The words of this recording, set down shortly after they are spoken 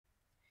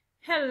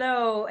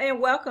Hello and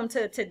welcome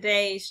to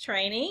today's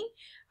training.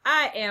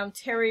 I am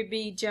Terry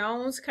B.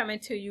 Jones coming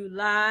to you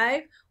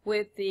live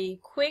with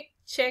the quick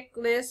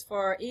checklist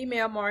for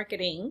email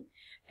marketing.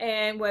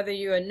 And whether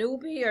you're a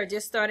newbie or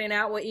just starting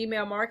out with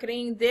email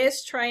marketing,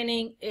 this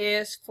training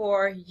is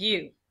for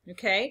you.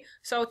 Okay,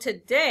 so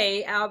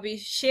today I'll be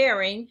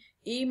sharing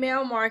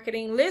email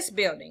marketing list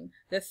building,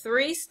 the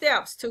 3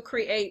 steps to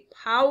create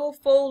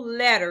powerful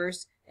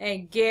letters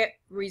and get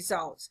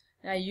results.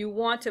 Now you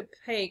want to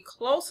pay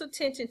close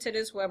attention to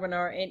this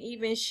webinar and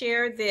even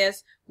share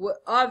this with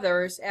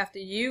others after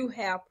you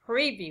have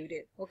previewed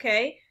it,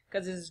 okay?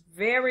 Because it's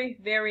very,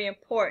 very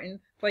important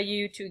for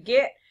you to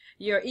get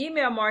your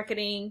email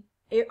marketing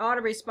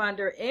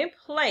autoresponder in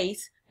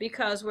place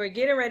because we're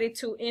getting ready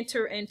to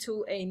enter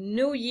into a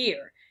new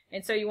year.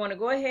 And so you want to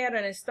go ahead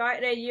and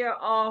start that year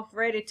off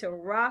ready to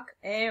rock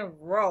and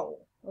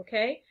roll,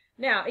 okay?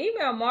 Now,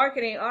 email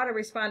marketing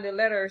autoresponder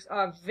letters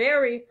are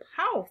very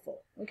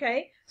powerful,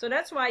 okay? So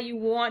that's why you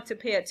want to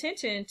pay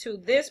attention to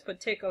this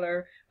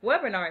particular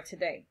webinar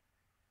today.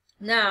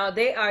 Now,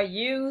 they are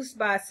used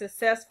by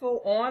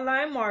successful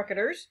online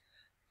marketers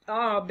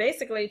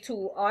basically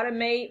to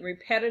automate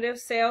repetitive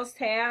sales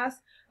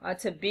tasks,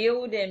 to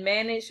build and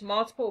manage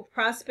multiple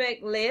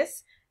prospect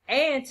lists,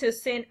 and to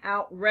send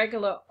out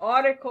regular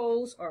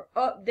articles or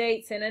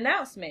updates and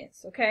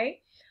announcements,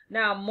 okay?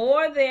 Now,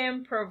 more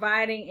than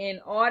providing an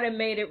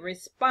automated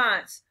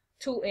response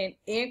to an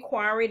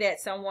inquiry that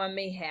someone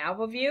may have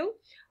of you,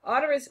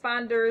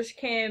 autoresponders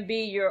can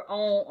be your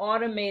own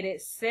automated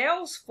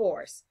sales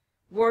force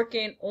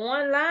working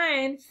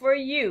online for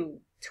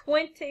you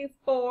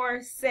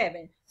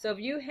 24/7. So if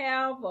you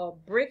have a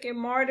brick and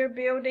mortar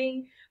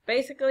building,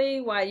 basically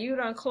while you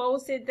done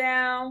closed it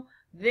down,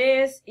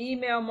 this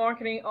email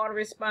marketing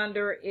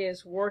autoresponder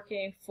is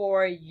working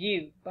for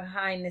you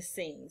behind the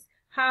scenes.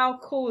 How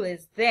cool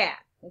is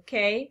that?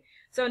 Okay,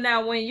 so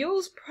now when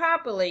used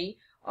properly,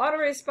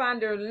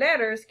 autoresponder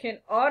letters can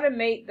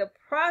automate the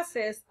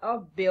process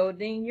of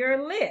building your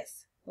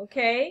list,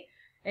 okay,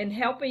 and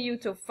helping you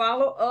to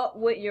follow up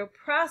with your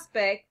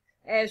prospect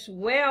as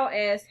well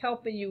as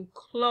helping you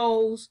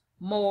close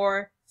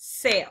more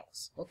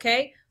sales,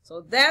 okay?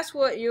 So that's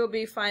what you'll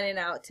be finding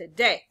out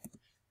today.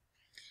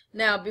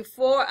 Now,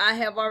 before I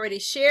have already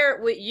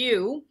shared with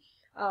you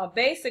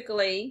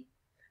basically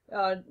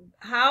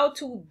how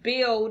to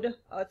build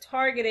a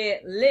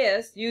targeted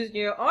list using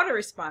your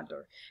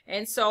autoresponder.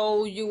 And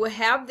so you will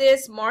have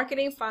this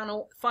marketing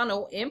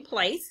funnel in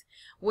place,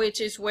 which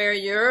is where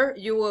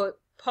you will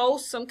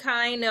post some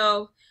kind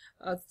of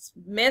a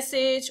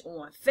message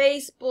on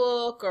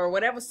Facebook or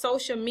whatever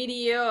social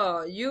media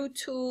or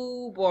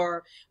YouTube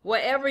or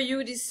whatever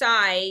you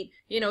decide,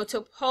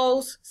 to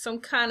post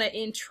some kind of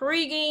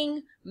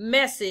intriguing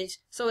message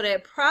so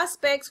that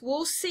prospects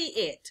will see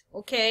it,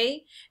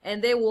 okay?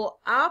 And they will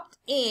opt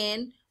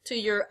in to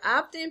your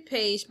opt-in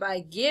page by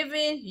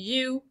giving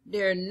you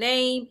their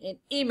name and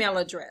email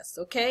address,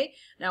 okay?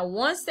 Now,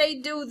 once they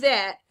do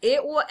that,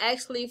 it will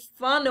actually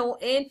funnel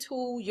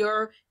into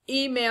your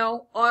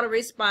email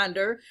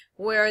autoresponder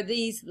where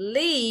these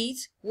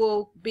leads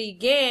will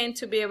begin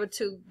to be able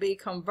to be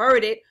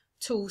converted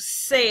to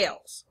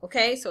sales,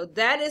 okay? So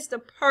that is the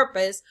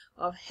purpose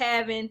of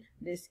having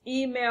this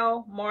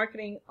email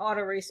marketing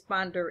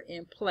autoresponder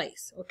in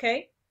place,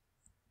 okay?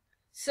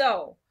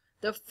 So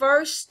the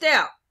first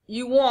step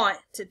you want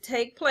to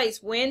take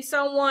place when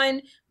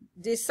someone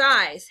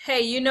decides,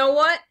 hey, you know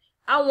what?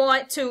 I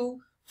want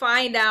to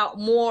find out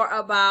more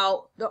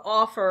about the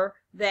offer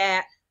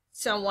that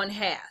someone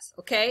has,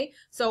 okay?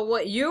 So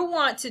what you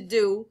want to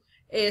do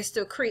is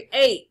to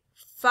create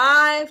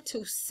 5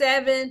 to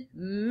 7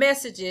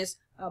 messages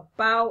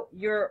about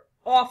your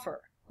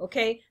offer,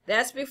 okay?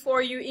 That's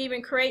before you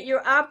even create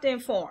your opt-in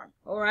form,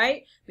 all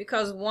right?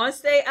 Because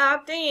once they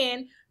opt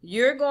in,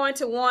 you're going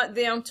to want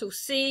them to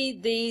see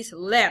these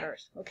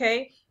letters,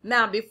 okay?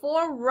 Now,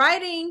 before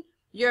writing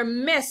your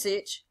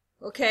message,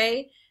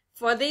 okay,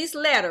 for these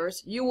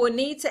letters, you will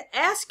need to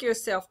ask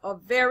yourself a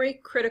very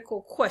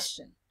critical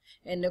question.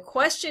 And the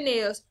question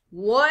is,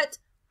 what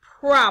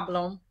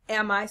problem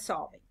am I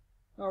solving?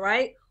 All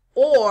right?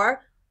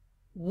 Or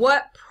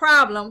what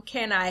problem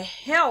can I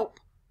help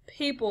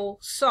people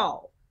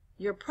solve?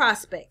 Your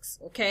prospects,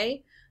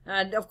 okay?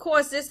 Of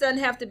course, this doesn't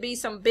have to be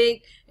some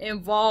big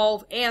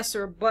involved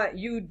answer, but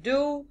you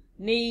do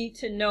need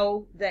to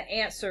know the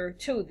answer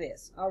to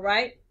this, all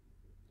right?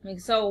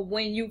 And so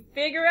when you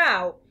figure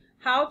out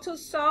how to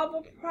solve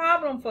a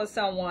problem for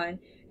someone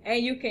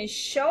and you can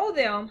show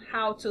them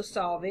how to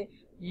solve it,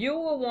 you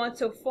will want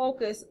to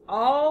focus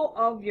all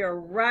of your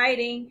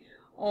writing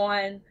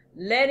on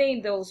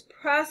letting those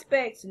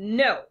prospects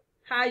know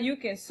how you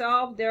can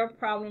solve their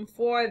problem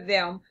for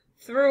them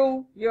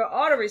through your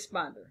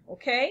autoresponder,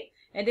 okay?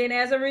 And then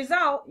as a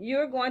result,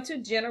 you're going to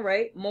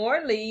generate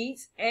more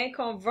leads and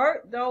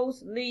convert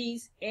those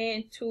leads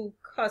into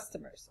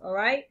customers, all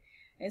right?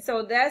 And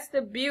so that's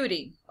the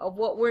beauty of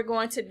what we're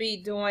going to be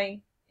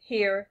doing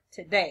here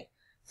today.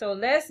 So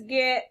let's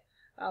get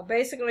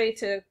basically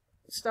to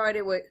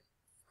started with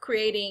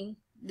creating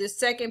the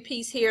second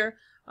piece here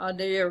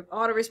their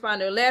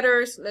autoresponder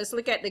letters. Let's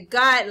look at the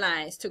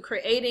guidelines to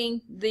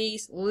creating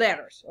these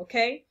letters,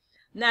 okay?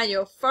 Now,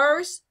 your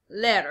first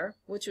letter,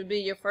 which would be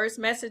your first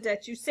message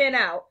that you send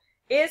out,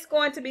 is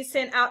going to be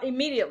sent out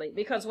immediately,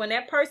 because when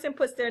that person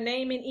puts their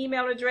name and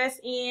email address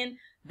in,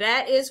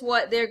 that is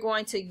what they're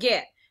going to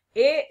get.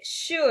 It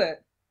should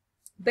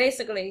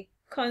basically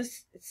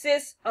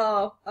consists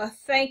of a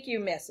thank you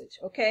message,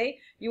 okay?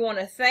 You want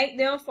to thank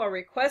them for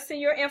requesting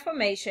your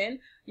information.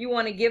 You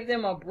want to give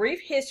them a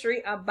brief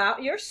history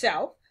about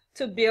yourself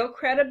to build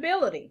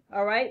credibility,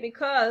 all right?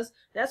 Because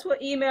that's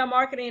what email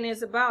marketing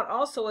is about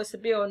also, is to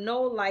build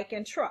know, like,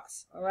 and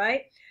trust, all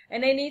right?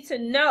 And they need to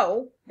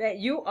know that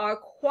you are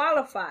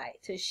qualified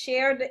to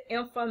share the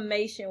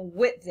information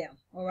with them,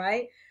 all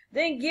right?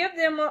 Then give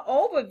them an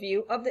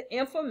overview of the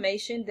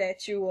information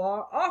that you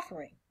are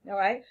offering, all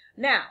right?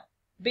 Now,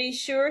 be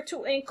sure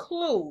to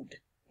include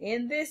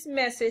in this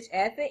message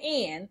at the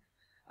end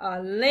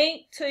a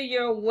link to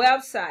your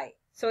website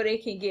so they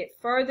can get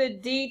further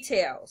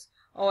details,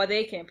 or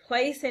they can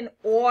place an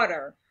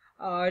order,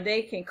 or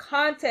they can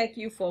contact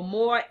you for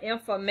more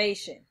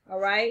information, all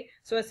right?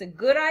 So it's a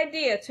good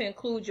idea to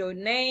include your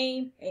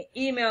name and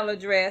email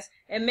address,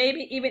 and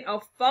maybe even a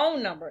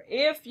phone number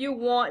if you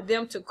want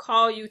them to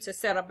call you to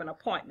set up an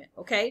appointment,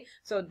 okay?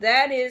 So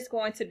that is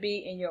going to be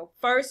in your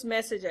first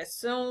message as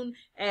soon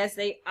as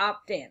they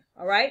opt in,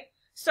 all right?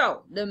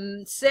 So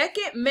the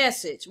second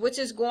message, which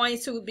is going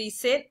to be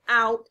sent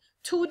out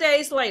 2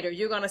 days later,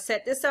 you're going to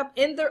set this up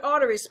in their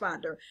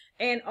autoresponder,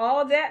 and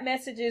all that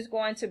message is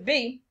going to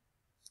be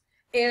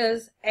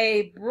is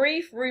a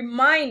brief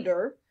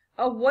reminder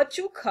of what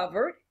you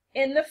covered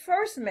in the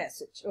first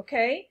message,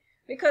 okay?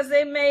 Because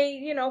they may,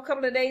 you know, a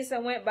couple of days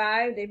that went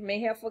by, they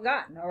may have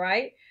forgotten, all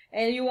right?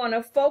 And you want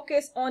to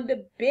focus on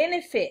the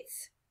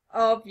benefits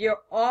of your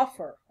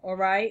offer, all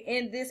right,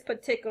 in this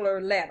particular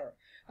letter,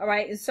 all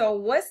right? And so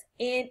what's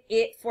in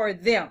it for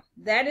them?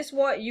 That is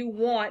what you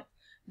want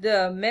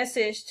the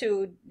message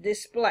to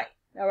display,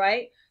 all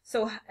right?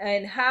 So,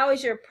 and how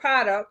is your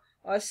product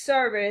or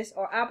service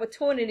or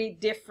opportunity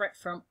different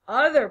from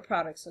other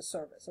products or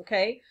service,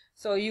 okay?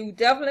 So you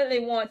definitely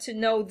want to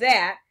know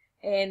that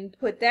and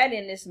put that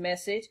in this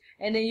message.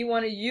 And then you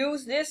want to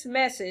use this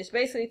message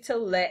basically to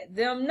let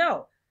them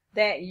know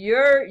that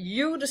you're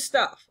the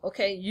stuff,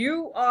 okay?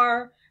 You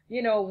are,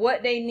 you know,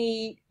 what they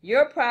need.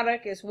 Your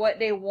product is what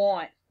they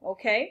want,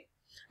 okay?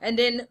 And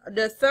then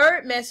the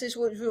third message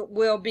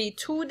will be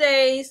 2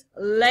 days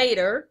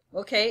later,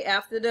 okay,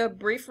 after the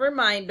brief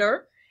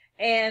reminder.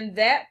 And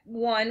that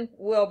one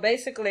will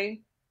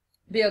basically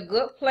be a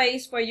good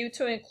place for you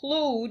to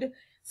include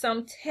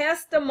some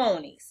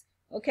testimonies,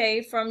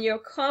 okay, from your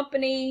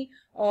company,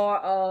 or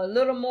a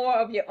little more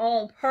of your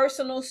own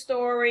personal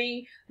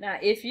story. Now,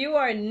 if you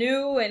are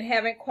new and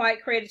haven't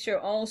quite created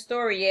your own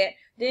story yet,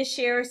 then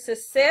share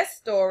success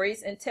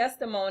stories and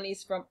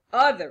testimonies from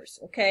others,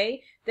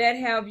 okay, that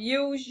have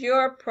used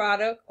your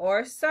product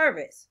or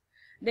service.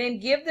 Then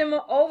give them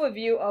an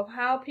overview of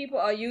how people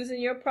are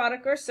using your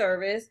product or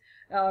service.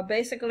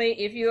 Basically,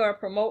 if you are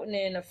promoting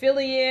an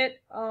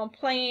affiliate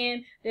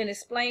plan, then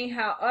explain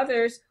how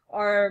others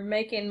are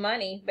making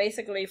money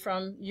basically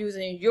from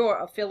using your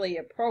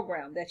affiliate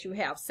program that you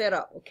have set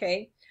up,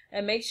 okay?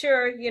 And make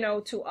sure, you know,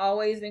 to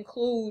always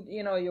include,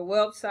 you know, your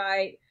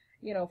website,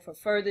 you know, for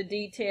further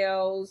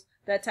details,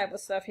 that type of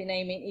stuff, your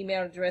name and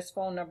email address,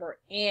 phone number,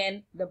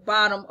 and the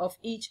bottom of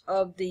each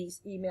of these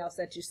emails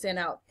that you send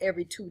out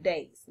every 2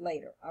 days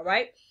later, all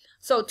right?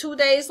 So 2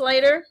 days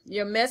later,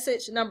 your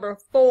message number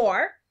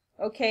 4,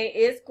 okay,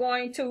 is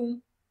going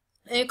to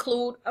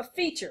include a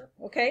feature,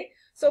 okay?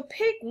 So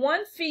pick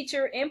one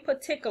feature in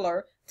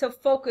particular to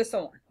focus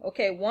on,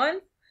 okay? One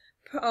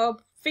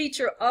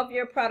feature of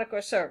your product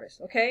or service,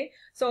 okay?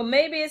 So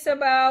maybe it's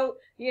about,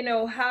 you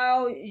know,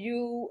 how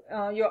you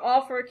your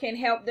offer can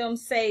help them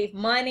save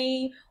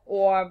money,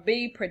 or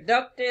be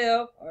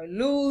productive, or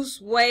lose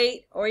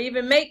weight, or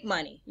even make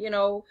money, you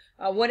know,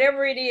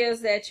 whatever it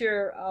is that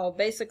you're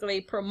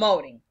basically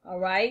promoting, all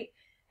right?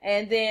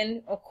 And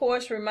then, of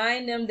course,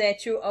 remind them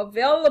that you're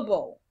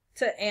available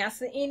to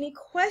answer any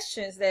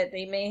questions that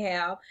they may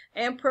have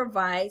and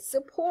provide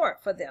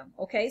support for them,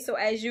 okay? So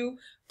as you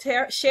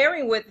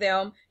sharing with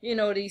them, you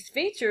know, these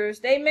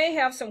features, they may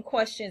have some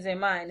questions in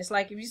mind. It's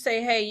like if you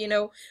say, hey, you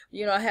know,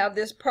 I have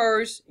this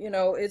purse, you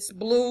know, it's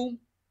blue,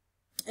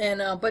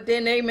 and but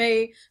then they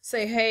may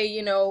say, hey,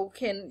 you know,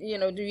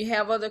 do you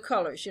have other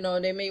colors? You know,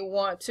 they may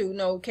want to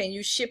know, can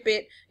you ship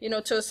it, you know,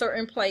 to a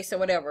certain place or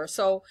whatever.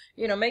 So,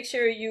 you know, make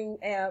sure you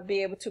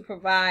be able to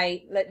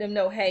provide, let them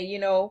know, hey, you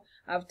know,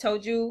 I've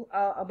told you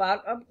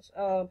about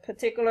a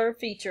particular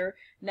feature.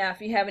 Now,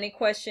 if you have any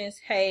questions,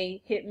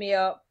 hey, hit me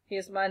up.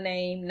 Here's my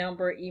name,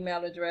 number,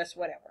 email address,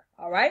 whatever.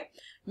 All right.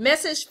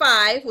 Message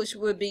 5, which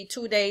would be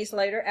 2 days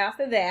later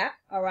after that.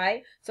 All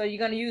right. So you're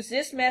going to use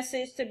this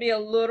message to be a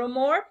little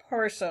more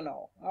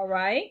personal. All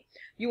right.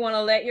 You want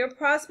to let your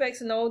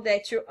prospects know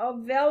that you're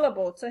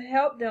available to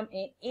help them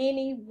in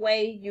any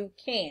way you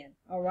can.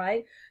 All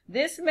right.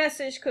 This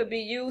message could be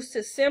used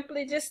to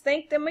simply just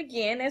thank them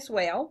again as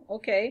well,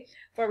 okay,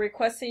 for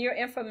requesting your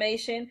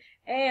information,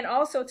 and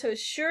also to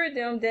assure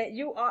them that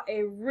you are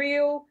a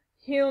real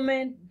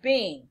human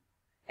being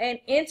and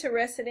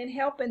interested in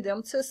helping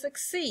them to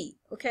succeed.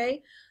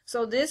 Okay,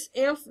 so this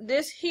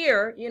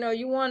here, you know,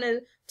 you want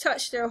to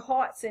touch their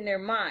hearts and their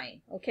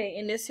mind. Okay,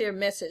 in this here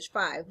message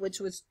 5, which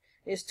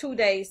is 2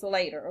 days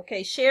later.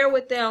 Okay, share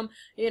with them,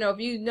 you know, if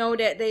you know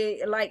that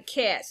they like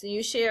cats, and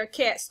you share a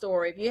cat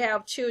story. If you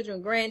have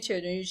children,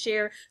 grandchildren, you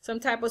share some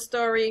type of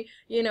story,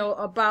 you know,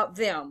 about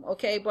them.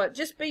 Okay, but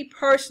just be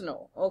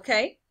personal.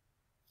 Okay,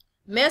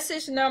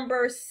 message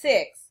number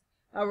 6.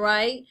 All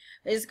right,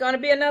 it's going to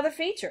be another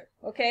feature.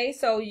 Okay,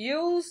 so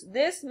use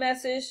this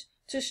message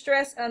to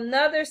stress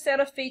another set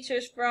of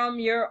features from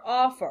your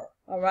offer.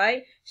 All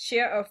right,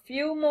 share a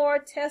few more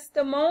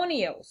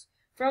testimonials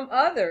from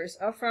others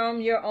or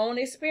from your own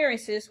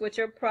experiences with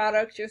your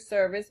product, your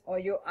service, or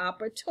your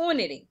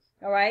opportunity.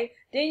 All right,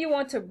 then you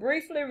want to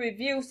briefly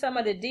review some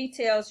of the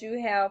details you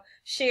have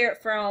shared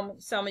from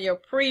some of your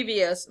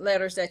previous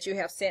letters that you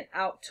have sent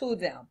out to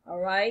them.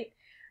 All right,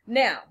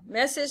 now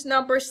message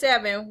number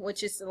 7,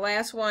 which is the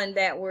last one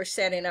that we're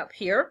setting up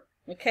here.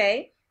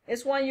 Okay,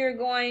 it's one you're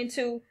going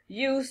to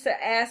use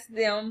to ask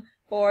them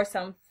for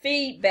some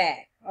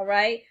feedback. All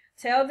right,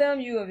 tell them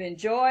you have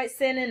enjoyed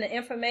sending the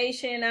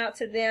information out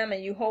to them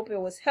and you hope it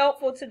was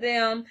helpful to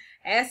them.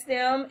 Ask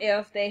them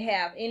if they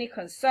have any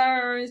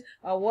concerns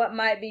or what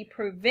might be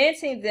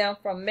preventing them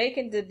from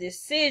making the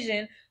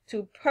decision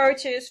to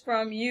purchase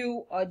from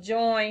you or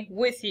join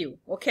with you.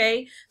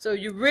 Okay, so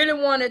you really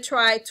want to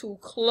try to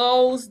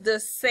close the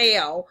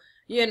sale,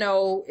 you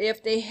know,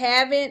 if they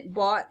haven't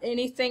bought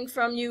anything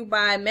from you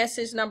by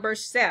message number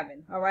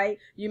 7. All right,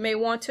 you may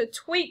want to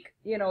tweak,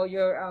 you know,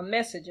 your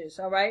messages.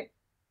 All right,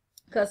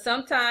 because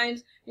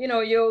sometimes, you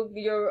know,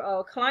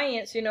 your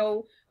clients, you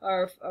know,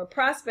 or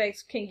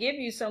prospects can give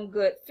you some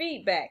good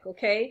feedback.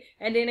 Okay,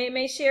 and then they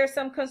may share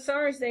some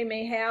concerns they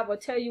may have or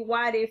tell you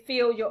why they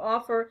feel your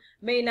offer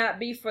may not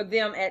be for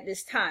them at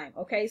this time.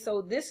 Okay,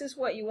 so this is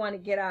what you want to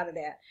get out of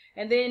that.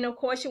 And then of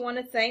course you want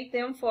to thank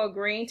them for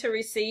agreeing to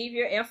receive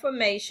your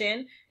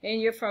information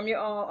from your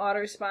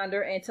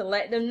autoresponder, and to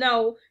let them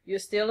know you're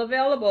still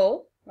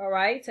available. All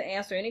right, to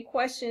answer any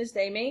questions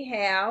they may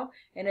have.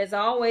 And as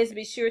always,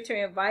 be sure to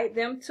invite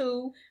them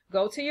to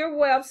go to your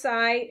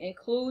website,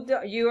 include the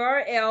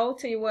URL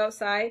to your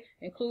website,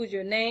 include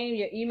your name,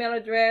 your email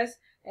address,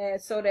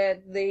 and so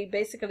that they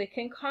basically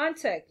can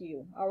contact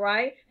you. All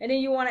right, and then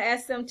you want to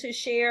ask them to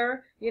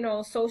share, you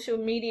know, social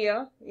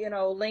media, you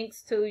know,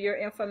 links to your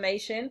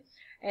information.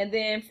 And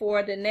then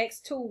for the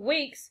next 2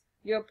 weeks,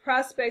 your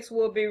prospects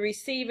will be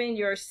receiving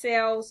your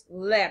sales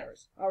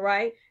letters. All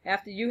right,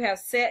 after you have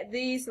set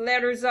these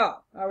letters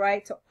up, all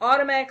right, to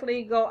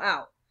automatically go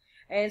out.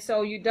 And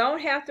so you don't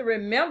have to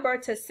remember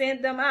to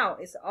send them out.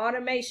 It's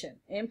automation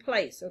in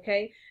place.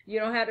 Okay, you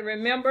don't have to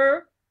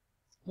remember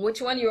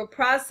which one your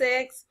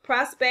prospects,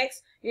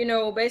 you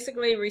know,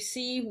 basically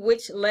receive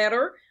which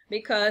letter,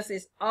 because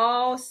it's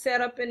all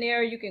set up in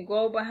there. You can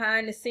go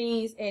behind the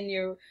scenes in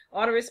your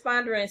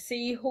autoresponder and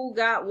see who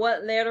got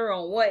what letter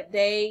on what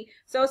day.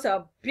 So it's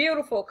a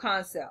beautiful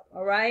concept.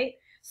 All right,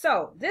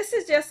 so this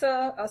is just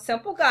a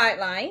simple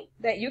guideline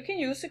that you can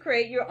use to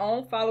create your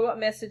own follow-up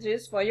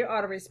messages for your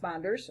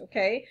autoresponders.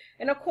 Okay,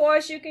 and of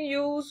course you can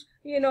use,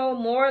 you know,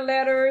 more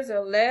letters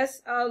or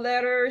less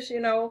letters, you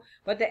know,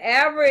 but the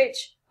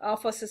average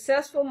for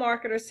successful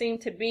marketers seem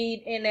to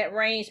be in that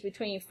range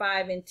between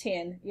 5 and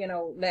 10, you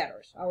know,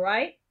 letters. All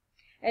right,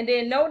 and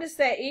then notice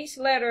that each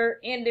letter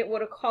ended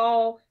with a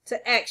call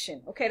to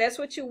action. Okay, that's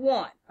what you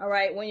want. All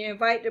right, when you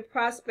invite the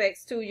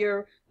prospects to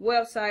your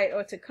website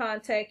or to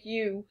contact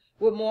you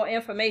with more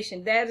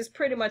information, that is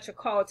pretty much a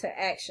call to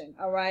action.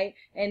 All right,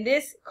 and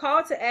this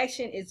call to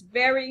action is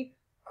very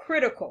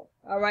critical,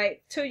 all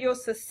right, to your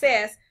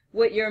success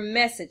with your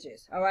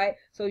messages. All right,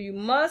 so you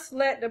must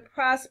let the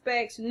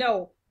prospects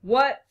know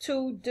what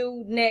to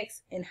do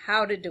next and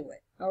how to do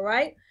it. All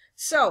right,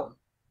 so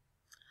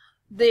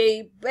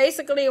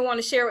basically I want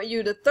to share with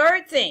you the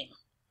third thing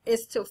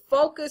is to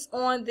focus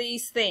on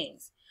these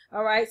things.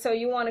 All right, so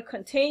you want to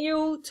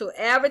continue to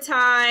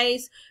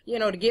advertise, you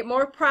know, to get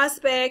more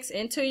prospects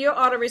into your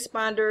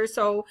autoresponder.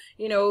 So,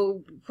 you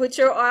know, put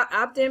your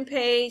opt-in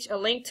page, a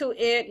link to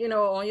it, you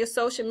know, on your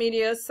social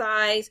media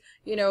sites,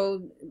 you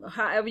know,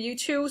 however you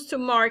choose to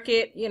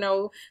market, you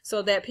know,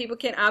 so that people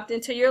can opt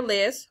into your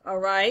list. All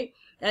right,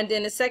 and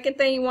then the second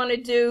thing you want to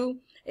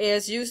do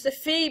is use the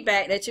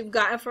feedback that you've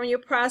gotten from your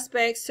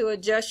prospects to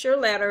adjust your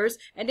letters.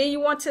 And then you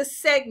want to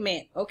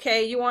segment.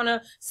 Okay, you want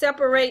to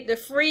separate the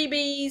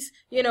freebies,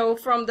 you know,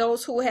 from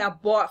those who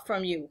have bought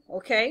from you.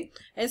 Okay,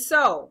 and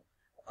so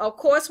of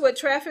course with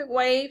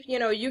Trafficwave, you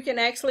know, you can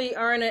actually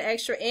earn an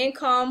extra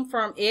income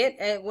from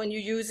it when you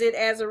use it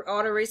as an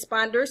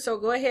autoresponder. So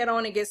go ahead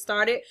on and get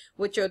started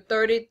with your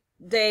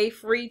 30-day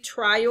free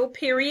trial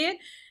period.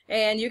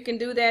 And you can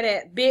do that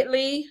at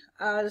bit.ly/TBJ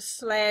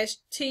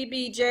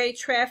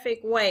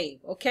Trafficwave.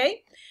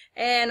 Okay,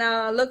 and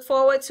look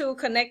forward to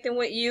connecting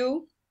with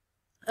you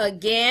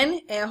again,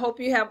 and hope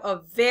you have a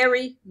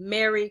very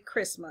Merry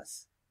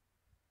Christmas.